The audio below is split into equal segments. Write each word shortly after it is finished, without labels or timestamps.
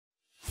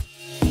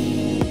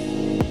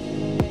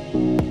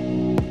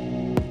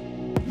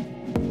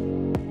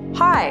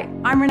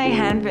I'm Renee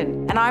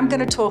Hanvin, and I'm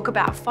going to talk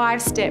about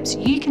 5 steps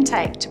you can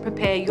take to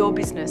prepare your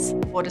business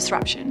for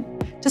disruption.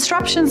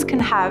 Disruptions can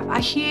have a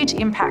huge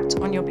impact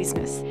on your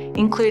business,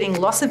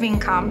 including loss of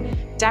income,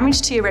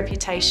 damage to your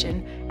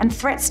reputation, and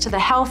threats to the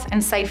health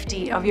and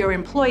safety of your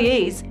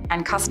employees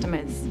and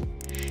customers.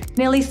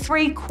 Nearly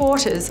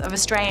 3/4 of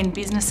Australian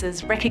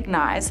businesses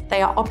recognise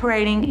they are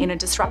operating in a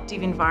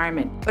disruptive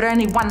environment, but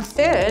only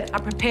 1/3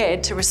 are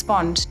prepared to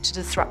respond to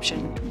disruption.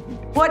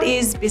 What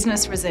is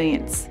business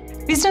resilience?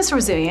 Business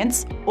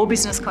resilience, or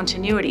business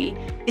continuity,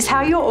 is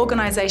how your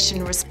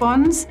organisation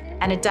responds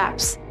and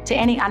adapts to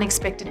any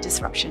unexpected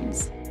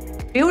disruptions.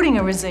 Building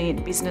a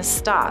resilient business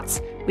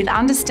starts with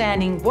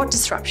understanding what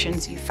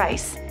disruptions you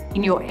face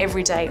in your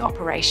everyday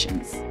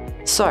operations.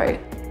 So,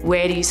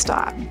 where do you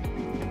start?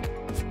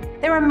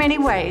 There are many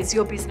ways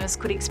your business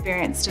could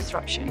experience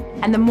disruption,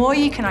 and the more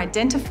you can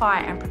identify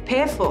and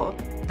prepare for,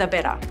 the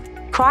better.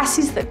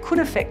 Crises that could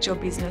affect your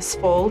business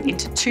fall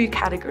into 2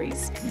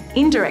 categories: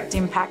 indirect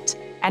impact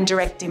and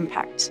direct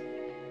impact.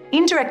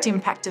 Indirect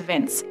impact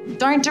events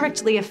don't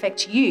directly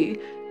affect you,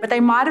 but they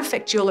might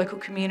affect your local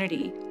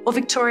community or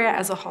Victoria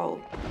as a whole.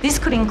 This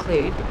could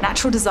include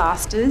natural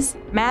disasters,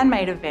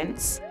 man-made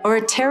events, or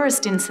a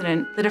terrorist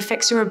incident that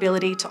affects your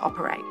ability to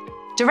operate.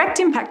 Direct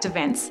impact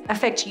events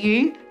affect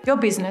you, your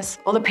business,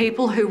 or the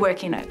people who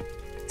work in it.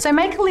 So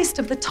make a list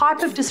of the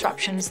type of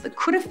disruptions that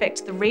could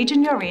affect the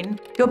region you're in,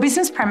 your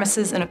business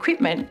premises and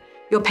equipment,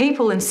 your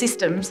people and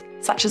systems,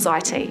 such as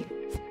IT.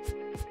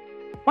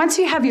 Once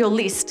you have your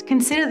list,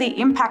 consider the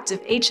impact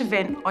of each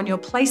event on your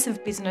place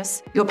of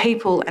business, your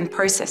people and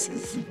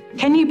processes.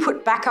 Can you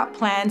put backup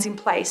plans in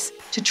place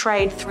to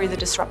trade through the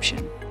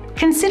disruption?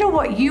 Consider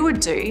what you would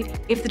do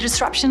if the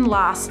disruption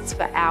lasts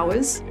for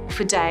hours,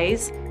 for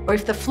days, or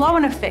if the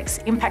flow-on effects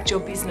impact your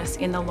business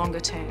in the longer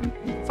term.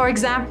 For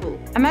example,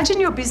 imagine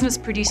your business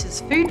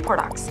produces food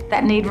products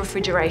that need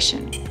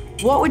refrigeration.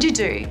 What would you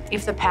do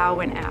if the power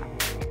went out?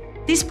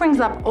 This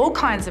brings up all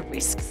kinds of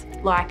risks,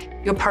 like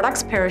your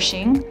products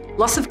perishing,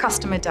 loss of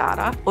customer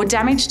data, or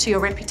damage to your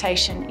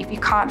reputation if you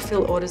can't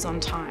fill orders on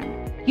time.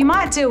 You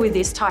might deal with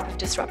this type of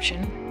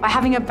disruption by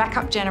having a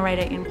backup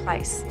generator in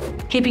place,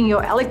 keeping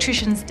your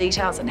electrician's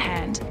details at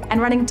hand,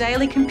 and running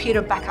daily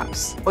computer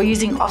backups or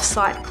using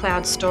off-site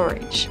cloud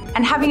storage,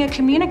 and having a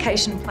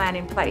communication plan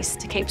in place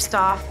to keep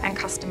staff and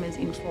customers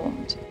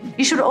informed.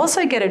 You should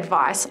also get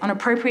advice on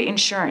appropriate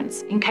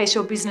insurance in case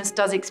your business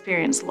does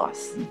experience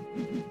loss.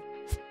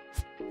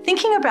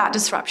 Thinking about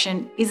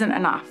disruption isn't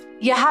enough.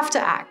 You have to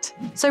act.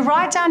 So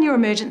write down your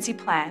emergency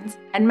plans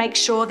and make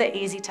sure they're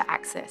easy to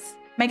access.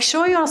 Make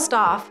sure your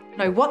staff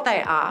know what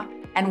they are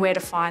and where to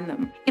find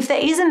them. If there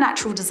is a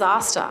natural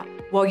disaster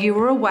while you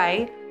were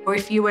away, or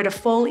if you were to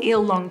fall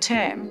ill long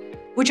term,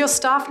 would your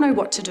staff know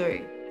what to do?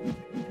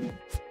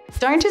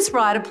 Don't just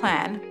write a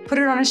plan, put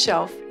it on a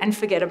shelf and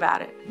forget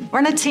about it.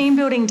 Run a team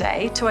building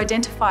day to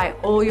identify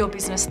all your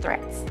business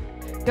threats.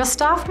 Your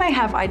staff may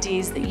have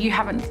ideas that you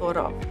haven't thought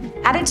of.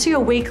 Add it to your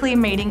weekly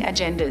meeting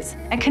agendas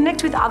and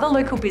connect with other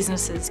local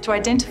businesses to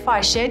identify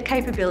shared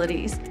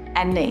capabilities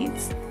and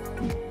needs.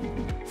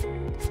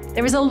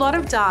 There is a lot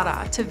of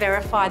data to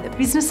verify that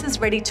businesses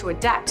ready to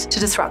adapt to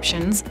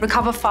disruptions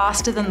recover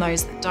faster than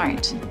those that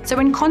don't. So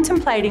when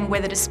contemplating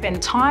whether to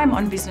spend time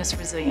on business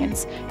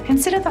resilience,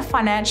 consider the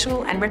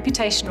financial and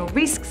reputational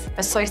risks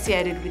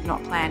associated with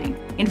not planning.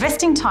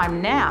 Investing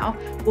time now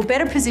will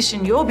better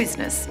position your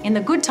business in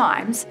the good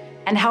times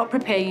and help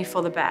prepare you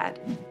for the bad.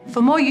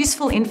 For more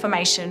useful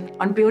information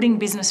on building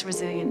business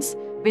resilience,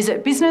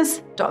 visit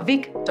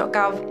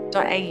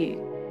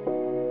business.vic.gov.au.